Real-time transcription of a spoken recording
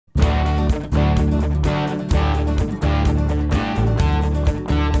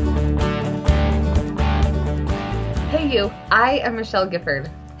you. I am Michelle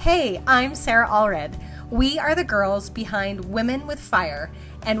Gifford. Hey, I'm Sarah Allred. We are the girls behind Women with Fire,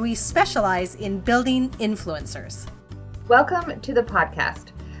 and we specialize in building influencers. Welcome to the podcast.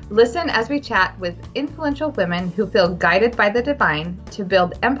 Listen as we chat with influential women who feel guided by the divine to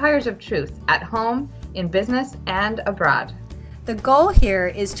build empires of truth at home, in business, and abroad. The goal here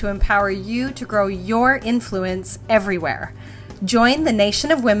is to empower you to grow your influence everywhere. Join the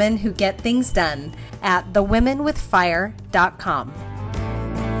nation of women who get things done at thewomenwithfire.com.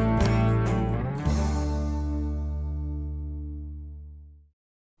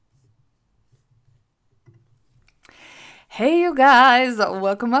 Hey you guys,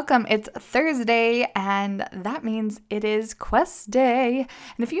 welcome. It's Thursday and that means it is Quest Day.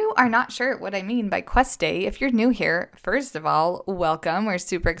 And if you are not sure what I mean by Quest Day, if you're new here, first of all, welcome. We're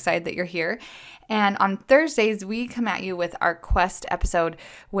super excited that you're here. And on Thursdays, we come at you with our Quest episode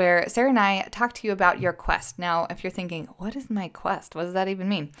where Sarah and I talk to you about your quest. Now, if you're thinking, what is my quest? What does that even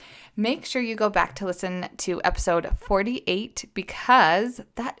mean? Make sure you go back to listen to episode 48 because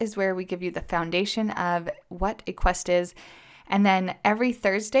that is where we give you the foundation of what a quest is. And then every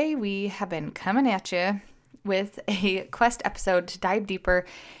Thursday, we have been coming at you with a quest episode to dive deeper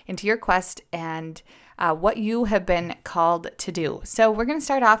into your quest and what you have been called to do. So we're going to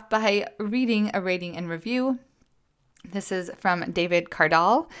start off by reading a rating and review. This is from David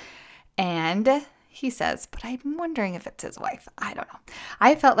Cardall, and he says, but I'm wondering if it's his wife. I don't know.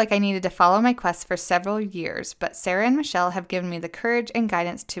 I felt like I needed to follow my quest for several years, but Sarah and Michelle have given me the courage and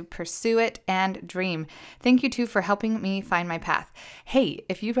guidance to pursue it and dream. Thank you too for helping me find my path. Hey,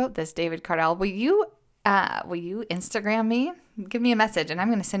 if you wrote this, David Cardall, will you Instagram me? Give me a message and I'm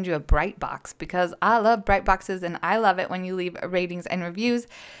going to send you a bright box because I love bright boxes and I love it when you leave ratings and reviews.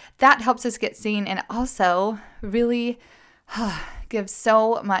 That helps us get seen and also really gives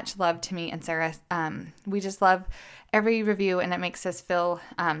so much love to me and Sarah. We just love every review and it makes us feel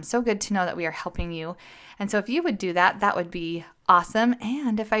so good to know that we are helping you. And so if you would do that, that would be awesome.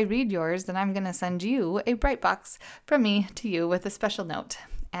 And if I read yours, then I'm going to send you a bright box from me to you with a special note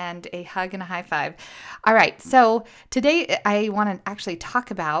and a hug and a high five. All right, so today I want to actually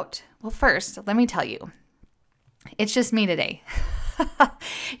talk about, well, first, let me tell you, it's just me today.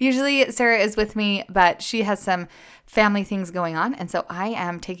 Usually Sarah is with me, but she has some family things going on, and so I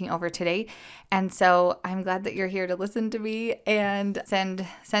am taking over today. And so I'm glad that you're here to listen to me and send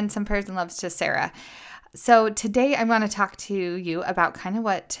some prayers and loves to Sarah. So today I'm going to talk to you about kind of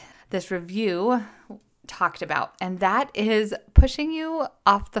what this review talked about, and that is pushing you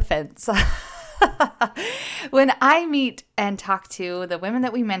off the fence. When I meet and talk to the women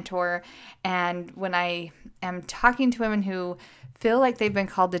that we mentor, and when I am talking to women who feel like they've been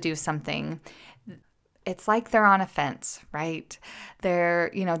called to do something, it's like they're on a fence, right?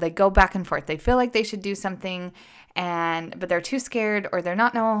 They go back and forth. They feel like they should do something, but they're too scared, or they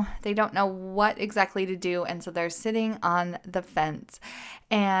don't know what exactly to do, and so they're sitting on the fence.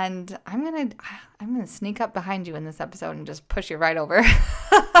 And I'm gonna sneak up behind you in this episode and just push you right over.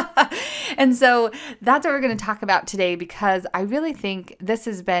 And so that's what we're going to talk about today, because I really think this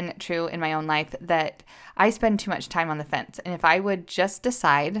has been true in my own life, that I spend too much time on the fence. And if I would just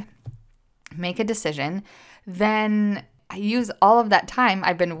make a decision, then I use all of that time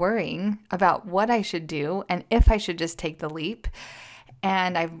I've been worrying about what I should do and if I should just take the leap.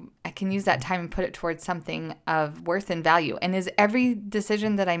 And I can use that time and put it towards something of worth and value. And is every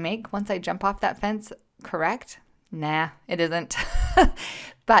decision that I make once I jump off that fence correct? Nah, it isn't.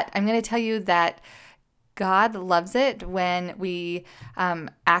 But I'm going to tell you that God loves it when we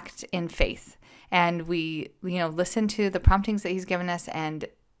act in faith and we listen to the promptings that He's given us and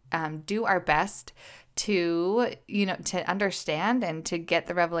do our best to understand and to get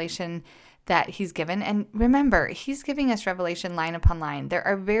the revelation that He's given. And remember, He's giving us revelation line upon line. There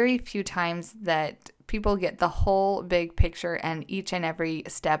are very few times that people get the whole big picture and each and every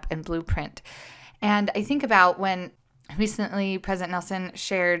step and blueprint. And I think about when recently President Nelson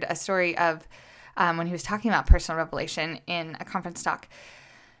shared a story of when he was talking about personal revelation in a conference talk.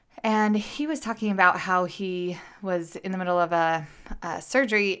 And he was talking about how he was in the middle of a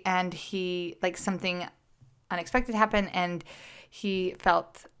surgery and something unexpected happened and he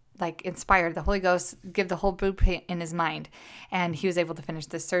felt like inspired, the Holy Ghost give the whole blueprint in his mind. And he was able to finish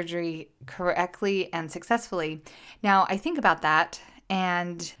the surgery correctly and successfully. Now, I think about that,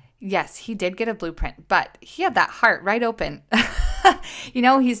 and yes, he did get a blueprint, but he had that heart right open.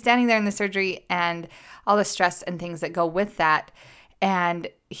 He's standing there in the surgery and all the stress and things that go with that. And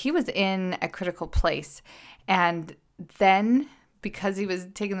he was in a critical place. And then because he was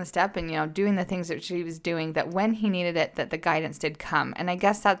taking the step and, doing the things that she was doing, that when he needed it, that the guidance did come. And I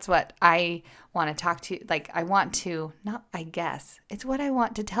guess that's what I want to talk to you. It's what I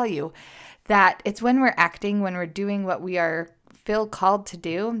want to tell you, that it's when we're acting, when we're doing what we feel called to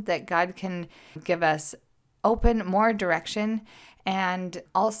do, that God can give us more direction and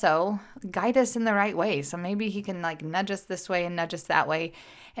also guide us in the right way. So maybe he can nudge us this way and nudge us that way.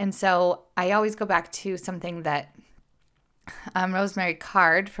 And so I always go back to something that Rosemary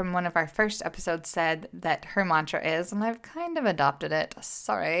Card from one of our first episodes said that her mantra is, and I've kind of adopted it.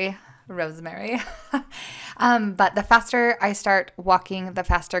 Sorry, Rosemary. But the faster I start walking, the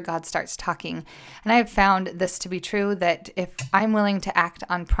faster God starts talking. And I've found this to be true, that if I'm willing to act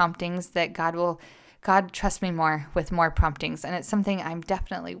on promptings, that God trusts me more with more promptings. And it's something I'm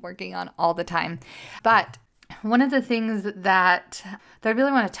definitely working on all the time. But one of the things that I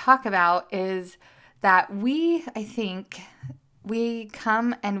really want to talk about is that I think we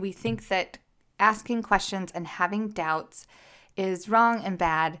come and we think that asking questions and having doubts is wrong and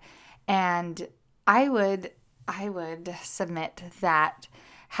bad. And I would submit that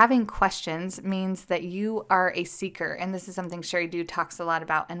having questions means that you are a seeker. And this is something Sherry Dew talks a lot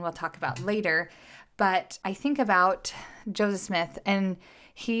about and we'll talk about later. But I think about Joseph Smith, and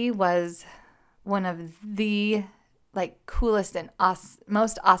he was one of the coolest and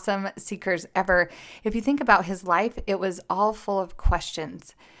most awesome seekers ever. If you think about his life, it was all full of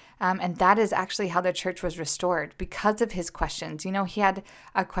questions. And that is actually how the church was restored, because of his questions. He had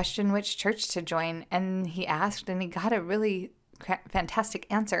a question which church to join, and he asked and he got a really fantastic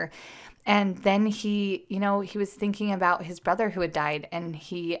answer. And then he was thinking about his brother who had died, and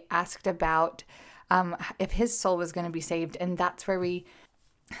he asked about if his soul was going to be saved. And that's where we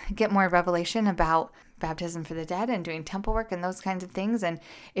get more revelation about baptism for the dead and doing temple work and those kinds of things. And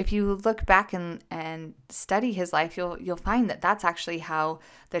if you look back and study his life, you'll find that that's actually how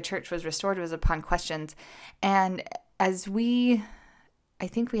the church was restored, was upon questions. And I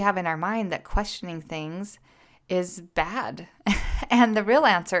think we have in our mind that questioning things is bad. And the real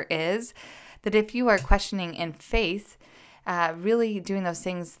answer is that if you are questioning in faith, really doing those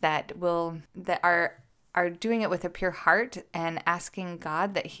things that are doing it with a pure heart and asking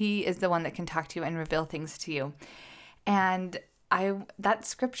God that he is the one that can talk to you and reveal things to you. And that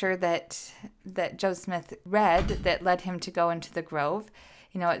scripture that Joseph Smith read that led him to go into the grove,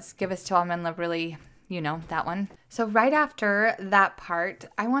 it's give us to all men liberally, that one. So right after that part,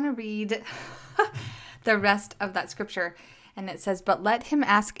 I want to read the rest of that scripture. And it says, "But let him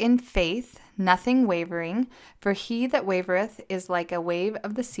ask in faith, nothing wavering, for he that wavereth is like a wave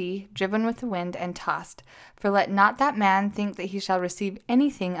of the sea, driven with the wind and tossed. For let not that man think that he shall receive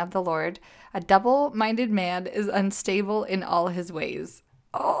anything of the Lord. A double-minded man is unstable in all his ways."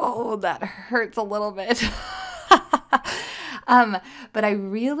 Oh, that hurts a little bit. But I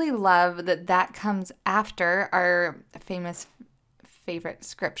really love that comes after our favorite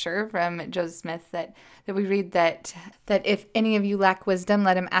scripture from Joseph Smith that we read that if any of you lack wisdom,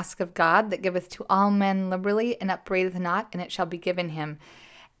 let him ask of God that giveth to all men liberally and upbraideth not, and it shall be given him.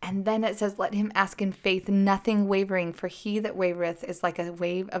 And then it says, let him ask in faith, nothing wavering, for he that wavereth is like a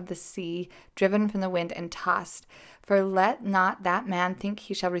wave of the sea, driven from the wind and tossed. For let not that man think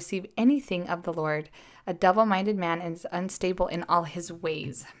he shall receive anything of the Lord. A double-minded man is unstable in all his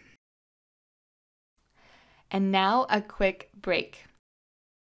ways. And now a quick break.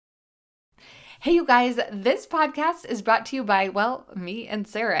 Hey, you guys, this podcast is brought to you by, me and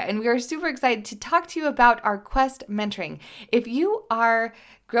Sarah, and we are super excited to talk to you about our Quest mentoring. If you are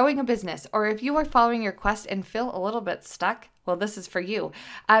growing a business, or if you are following your Quest and feel a little bit stuck, well, this is for you.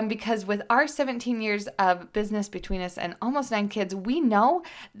 Because with our 17 years of business between us and almost 9 kids, we know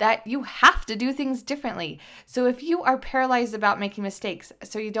that you have to do things differently. So if you are paralyzed about making mistakes,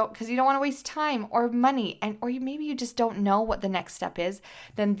 because you don't want to waste time or money, or maybe you just don't know what the next step is,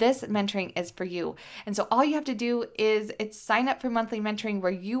 then this mentoring is for you. And so all you have to do is sign up for monthly mentoring,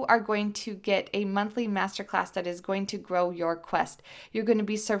 where you are going to get a monthly masterclass that is going to grow your Quest. You're going to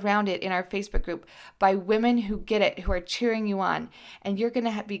be surrounded in our Facebook group by women who get it, who are cheering you on, and you're going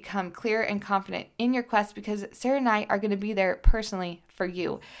to become clear and confident in your Quest, because Sarah and I are going to be there personally for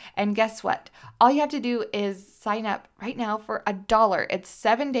you. And guess what? All you have to do is sign up right now for $1. It's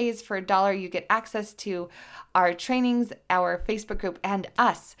 7 days for $1. You get access to our trainings, our Facebook group, and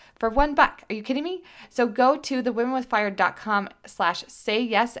us for $1. Are you kidding me? So go to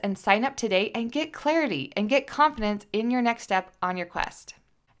thewomenwithfire.com/sayyes and sign up today and get clarity and get confidence in your next step on your Quest.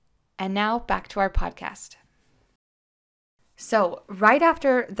 And now back to our podcast. So right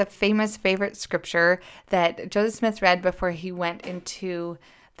after the famous favorite scripture that Joseph Smith read before he went into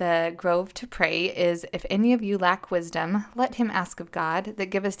The grove to pray is, if any of you lack wisdom, let him ask of God,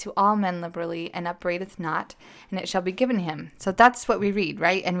 that giveth to all men liberally, and upbraideth not, and it shall be given him. So that's what we read,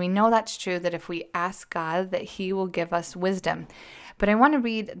 right? And we know that's true, that if we ask God, that he will give us wisdom. But I want to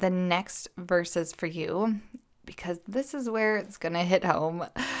read the next verses for you, because this is where it's going to hit home.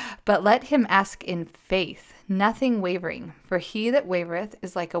 But let him ask in faith, nothing wavering. For he that wavereth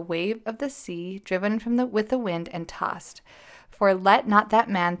is like a wave of the sea, driven with the wind and tossed. For let not that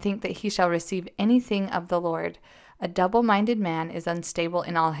man think that he shall receive anything of the Lord. A double-minded man is unstable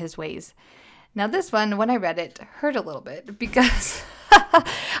in all his ways. Now this one, when I read it, hurt a little bit, because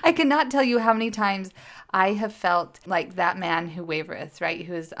I cannot tell you how many times I have felt like that man who wavereth, right?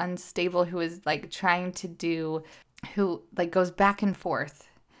 Who is unstable, who is like trying to do, who like goes back and forth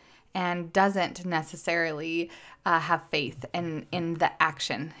and doesn't necessarily have faith in the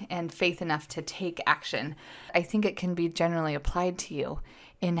action and faith enough to take action. I think it can be generally applied to you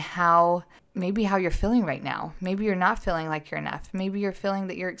in how you're feeling right now. Maybe you're not feeling like you're enough. Maybe you're feeling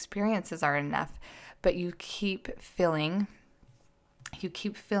that your experiences are enough, but you keep feeling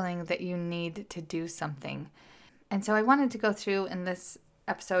that you need to do something. And so I wanted to go through in this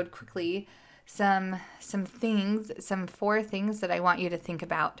episode quickly some four things that I want you to think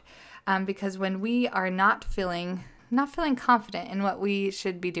about. Because when we are not feeling confident in what we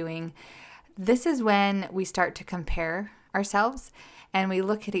should be doing, this is when we start to compare ourselves, and we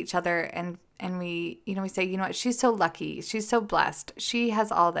look at each other and we say, you know what, she's so lucky, she's so blessed, she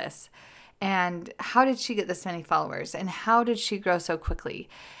has all this. And how did she get this many followers? And how did she grow so quickly?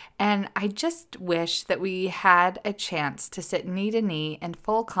 And I just wish that we had a chance to sit knee to knee in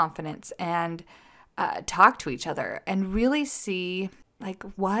full confidence and talk to each other and really see like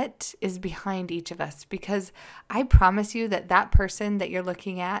what is behind each of us. Because I promise you that person that you're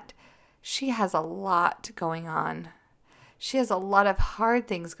looking at, she has a lot going on. She has a lot of hard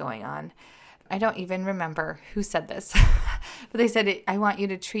things going on. I don't even remember who said this, but they said, I want you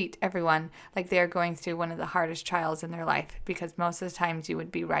to treat everyone like they are going through one of the hardest trials in their life, because most of the times you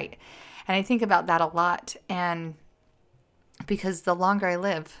would be right. And I think about that a lot. And because the longer I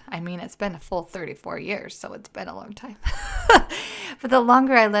live, it's been a full 34 years, so it's been a long time. But the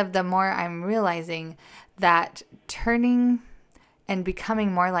longer I live, the more I'm realizing that turning and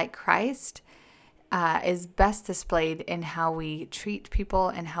becoming more like Christ is best displayed in how we treat people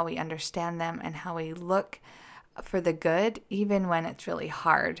and how we understand them and how we look for the good, even when it's really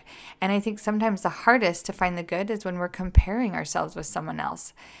hard. And I think sometimes the hardest to find the good is when we're comparing ourselves with someone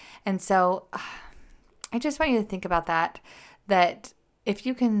else. And so I just want you to think about that if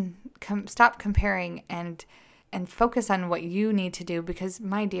you can stop comparing and focus on what you need to do, because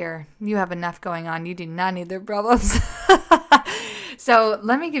my dear, you have enough going on. You do not need their problems. So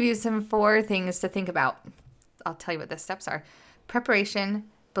let me give you some 4 things to think about. I'll tell you what the steps are. Preparation,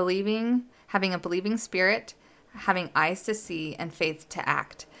 believing, having a believing spirit, having eyes to see, and faith to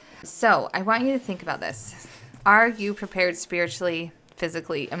act. So I want you to think about this. Are you prepared spiritually,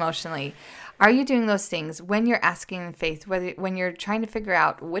 physically, emotionally? Are you doing those things when you're asking in faith, when you're trying to figure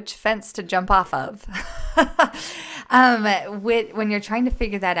out which fence to jump off of? When you're trying to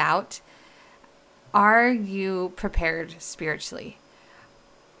figure that out, are you prepared spiritually?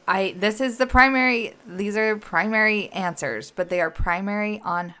 These are primary answers, but they are primary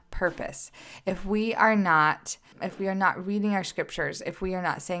on purpose. If we are not reading our scriptures, if we are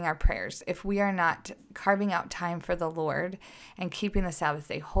not saying our prayers, if we are not carving out time for the Lord and keeping the Sabbath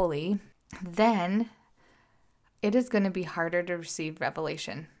day holy, then it is going to be harder to receive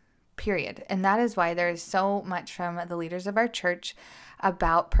revelation, period. And that is why there is so much from the leaders of our church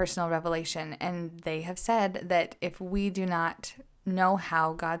about personal revelation. And they have said that if we do not know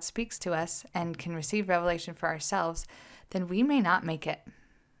how God speaks to us and can receive revelation for ourselves, then we may not make it,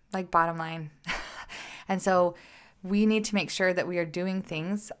 like bottom line. And so we need to make sure that we are doing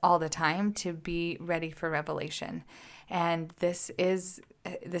things all the time to be ready for revelation. And this is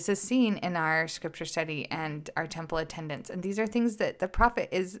seen in our scripture study and our temple attendance. And these are things that the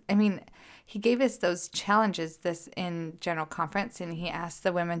prophet he gave us those challenges this in general conference, and he asked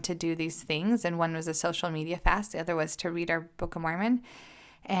the women to do these things. And one was a social media fast. The other was to read our Book of Mormon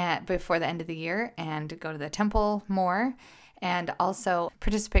before the end of the year and go to the temple more, and also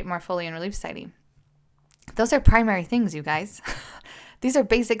participate more fully in Relief Society. Those are primary things, you guys. These are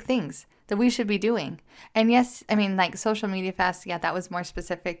basic things that we should be doing. And yes, like social media fast, yeah, that was more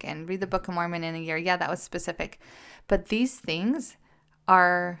specific. And read the Book of Mormon in a year, yeah, that was specific. But these things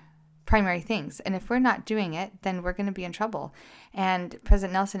are primary things. And if we're not doing it, then we're going to be in trouble. And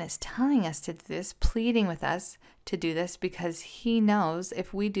President Nelson is telling us to do this, pleading with us to do this, because he knows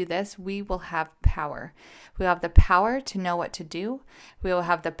if we do this, we will have power. We will have the power to know what to do. We will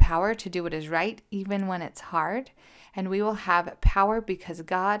have the power to do what is right, even when it's hard. And we will have power because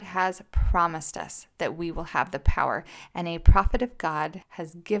God has promised us that we will have the power. And a prophet of God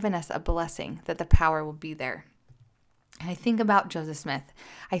has given us a blessing that the power will be there. And I think about Joseph Smith.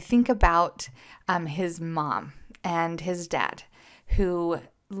 I think about his mom and his dad, who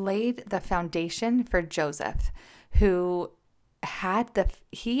laid the foundation for Joseph, who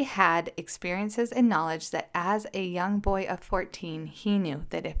had experiences and knowledge that as a young boy of 14, he knew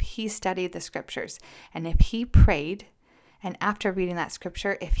that if he studied the scriptures and if he prayed, and after reading that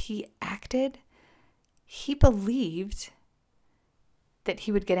scripture, if he acted, he believed that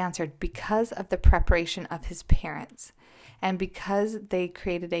he would get answered because of the preparation of his parents and because they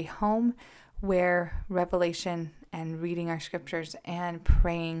created a home where revelation and reading our scriptures and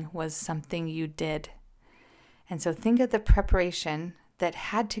praying was something you did. And so think of the preparation that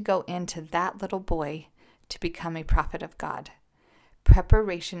had to go into that little boy to become a prophet of God.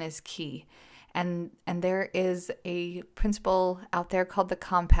 Preparation is key. And there is a principle out there called the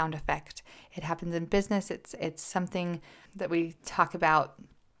compound effect. It happens in business. It's something that we talk about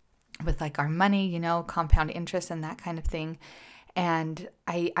with like our money, compound interest and that kind of thing. And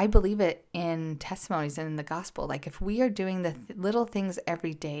I believe it in testimonies and in the gospel. Like if we are doing the little things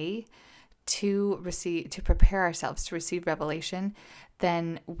every day to prepare ourselves to receive revelation,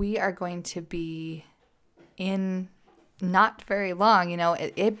 then we are going to be in not very long.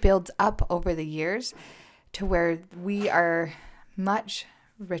 It builds up over the years to where we are much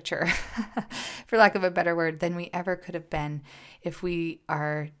richer, for lack of a better word, than we ever could have been if we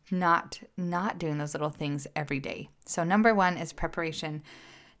are not doing those little things every day. So number 1 is preparation.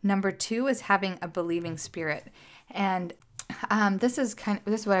 Number 2 is having a believing spirit. And this is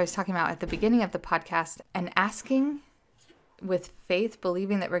what I was talking about at the beginning of the podcast, and asking with faith,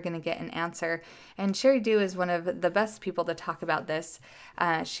 believing that we're going to get an answer. And Sherry Dew is one of the best people to talk about this.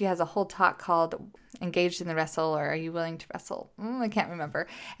 She has a whole talk called Engaged in the Wrestle, or Are You Willing to Wrestle? I can't remember.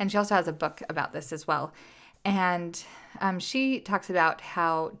 And she also has a book about this as well. And she talks about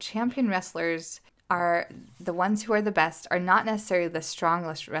how champion wrestlers are the ones who are the best, are not necessarily the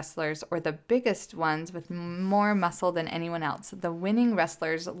strongest wrestlers or the biggest ones with more muscle than anyone else. The winning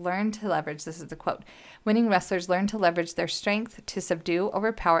wrestlers learn to leverage, this is the quote, winning wrestlers learn to leverage their strength to subdue,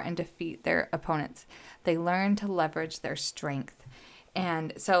 overpower, and defeat their opponents. They learn to leverage their strength.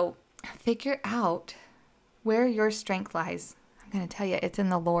 And so figure out where your strength lies. I'm going to tell you, it's in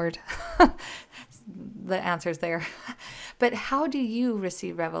the Lord. The answer's there. But how do you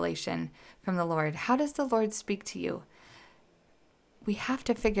receive revelation from the Lord? How does the Lord speak to you? We have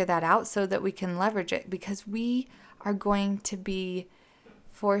to figure that out so that we can leverage it, because we are going to be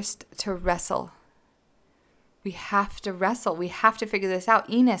forced to wrestle. We have to wrestle. We have to figure this out.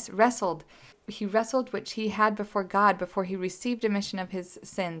 Enos wrestled. He wrestled which he had before God before he received remission of his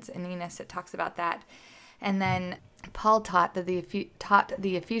sins. In Enos, it talks about that. And then Paul taught the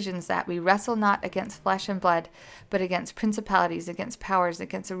Ephesians that we wrestle not against flesh and blood, but against principalities, against powers,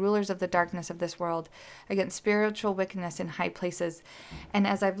 against the rulers of the darkness of this world, against spiritual wickedness in high places. And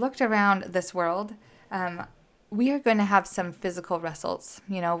as I've looked around this world, we are going to have some physical wrestles,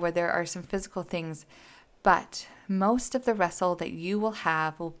 where there are some physical things. But most of the wrestle that you will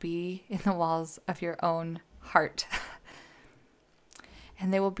have will be in the walls of your own heart.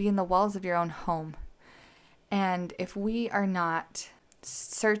 And they will be in the walls of your own home. And if we are not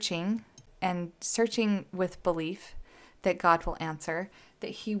searching with belief that God will answer,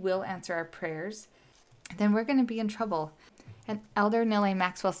 that he will answer our prayers, then we're going to be in trouble. And Elder Neal A.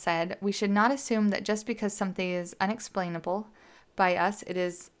 Maxwell said, we should not assume that just because something is unexplainable by us, it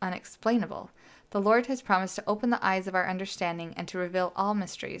is unexplainable. The Lord has promised to open the eyes of our understanding and to reveal all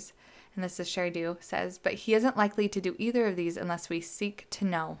mysteries. And this is Sherry Dew says, but he isn't likely to do either of these unless we seek to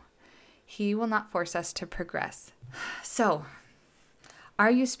know. He will not force us to progress. So,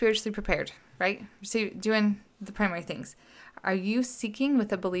 are you spiritually prepared, right? So, doing the primary things. Are you seeking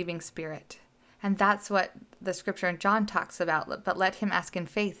with a believing spirit? And that's what the scripture in John talks about. But let him ask in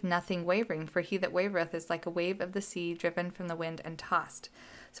faith, nothing wavering. For he that wavereth is like a wave of the sea, driven from the wind and tossed.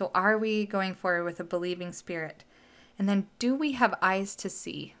 So, are we going forward with a believing spirit? And then, do we have eyes to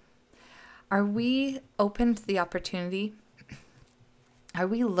see? Are we open to the opportunity? Are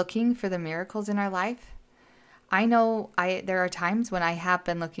we looking for the miracles in our life? I know there are times when I have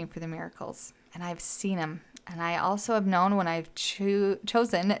been looking for the miracles, and I've seen them. And I also have known when I've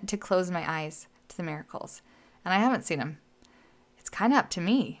chosen to close my eyes to the miracles, and I haven't seen them. It's kind of up to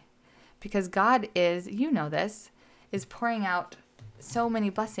me. because God is, you know this, is pouring out so many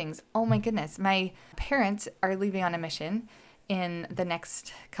blessings. Oh my goodness. My parents are leaving on a mission in the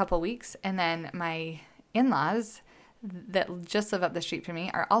next couple weeks. And then my in-laws that just live up the street from me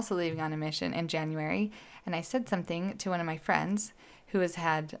are also leaving on a mission in January. And I said something to one of my friends who has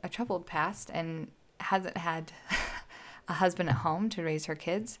had a troubled past and hasn't had a husband at home to raise her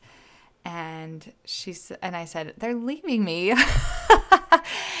kids. And I said, they're leaving me.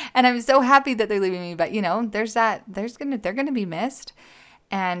 And I'm so happy that they're leaving me. But they're going to be missed.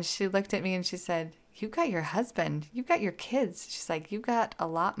 And she looked at me and she said, you've got your husband, you've got your kids. She's like, you've got a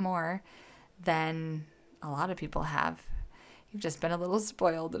lot more than a lot of people have. You've just been a little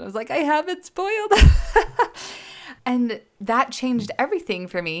spoiled. And I was like, I have been spoiled. And that changed everything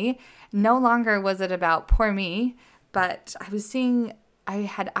for me. No longer was it about poor me, but I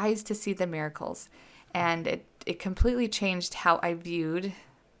had eyes to see the miracles. And it completely changed how I viewed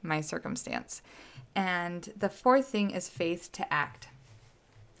my circumstance. And the fourth thing is faith to act.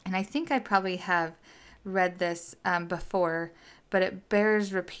 And I think I probably have read this before, but it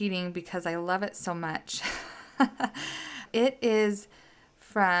bears repeating because I love it so much. It is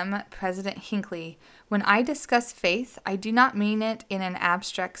from President Hinckley. When I discuss faith, I do not mean it in an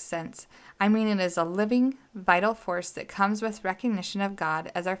abstract sense. I mean it as a living, vital force that comes with recognition of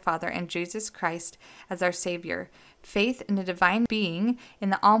God as our Father and Jesus Christ as our Savior. Faith in a divine being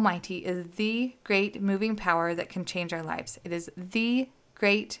in the Almighty is the great moving power that can change our lives. It is the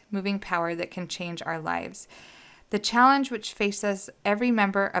great moving power that can change our lives. The challenge which faces every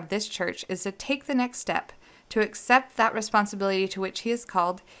member of this church is to take the next step, to accept that responsibility to which he is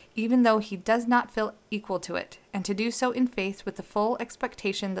called, even though he does not feel equal to it, and to do so in faith with the full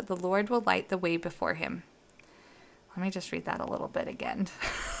expectation that the Lord will light the way before him. Let me just read that a little bit again.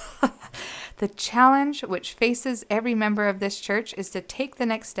 The challenge which faces every member of this church is to take the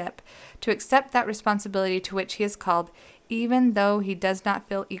next step, to accept that responsibility to which he is called, even though he does not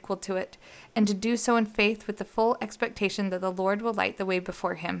feel equal to it, and to do so in faith with the full expectation that the Lord will light the way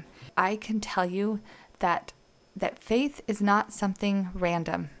before him. I can tell you that faith is not something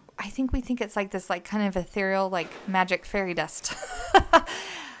random. I think we think it's like this kind of ethereal, magic fairy dust.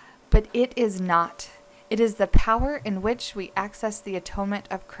 But it is not. It is the power in which we access the atonement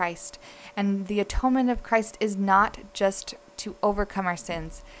of Christ. And the atonement of Christ is not just to overcome our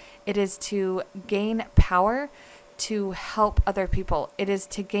sins. It is to gain power to help other people. It is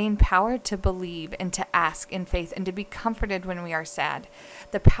to gain power to believe and to ask in faith and to be comforted when we are sad.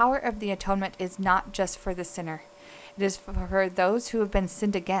 The power of the atonement is not just for the sinner. It is for those who have been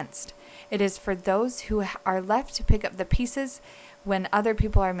sinned against. It is for those who are left to pick up the pieces when other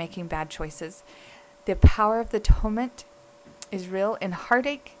people are making bad choices. The power of the atonement is real in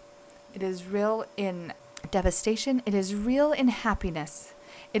heartache. It is real in devastation. It is real in happiness.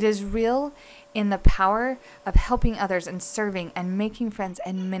 It is real in the power of helping others and serving and making friends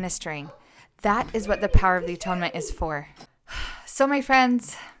and ministering. That is what the power of the atonement is for. So my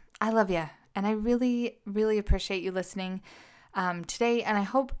friends, I love you. And I really, really appreciate you listening today. And I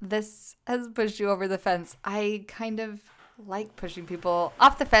hope this has pushed you over the fence. I kind of like pushing people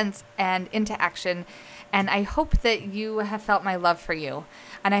off the fence and into action. And I hope that you have felt my love for you.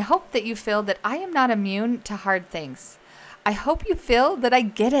 And I hope that you feel that I am not immune to hard things. I hope you feel that I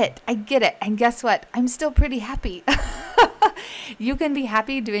get it. I get it. And guess what? I'm still pretty happy. You can be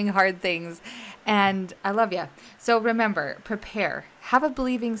happy doing hard things. And I love you. So remember, prepare. Have a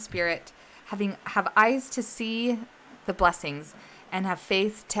believing spirit. Have eyes to see the blessings. And have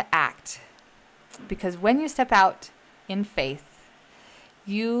faith to act. Because when you step out in faith,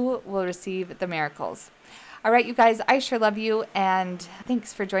 you will receive the miracles. All right, you guys, I sure love you, and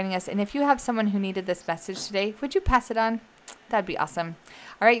thanks for joining us. And if you have someone who needed this message today, would you pass it on? That'd be awesome.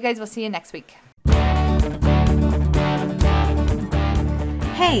 All right, you guys, we'll see you next week.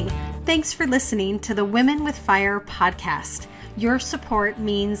 Hey, thanks for listening to the Women with Fire podcast. Your support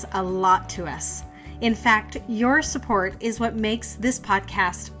means a lot to us. In fact, your support is what makes this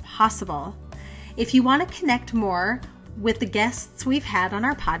podcast possible. If you want to connect more with the guests we've had on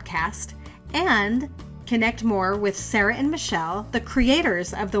our podcast and connect more with Sarah and Michelle, the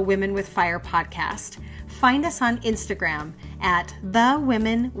creators of the Women with Fire podcast, find us on Instagram at The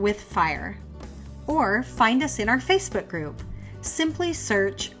Women with Fire, or find us in our Facebook group. Simply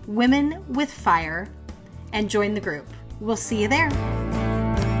search Women with Fire and join the group. We'll see you there.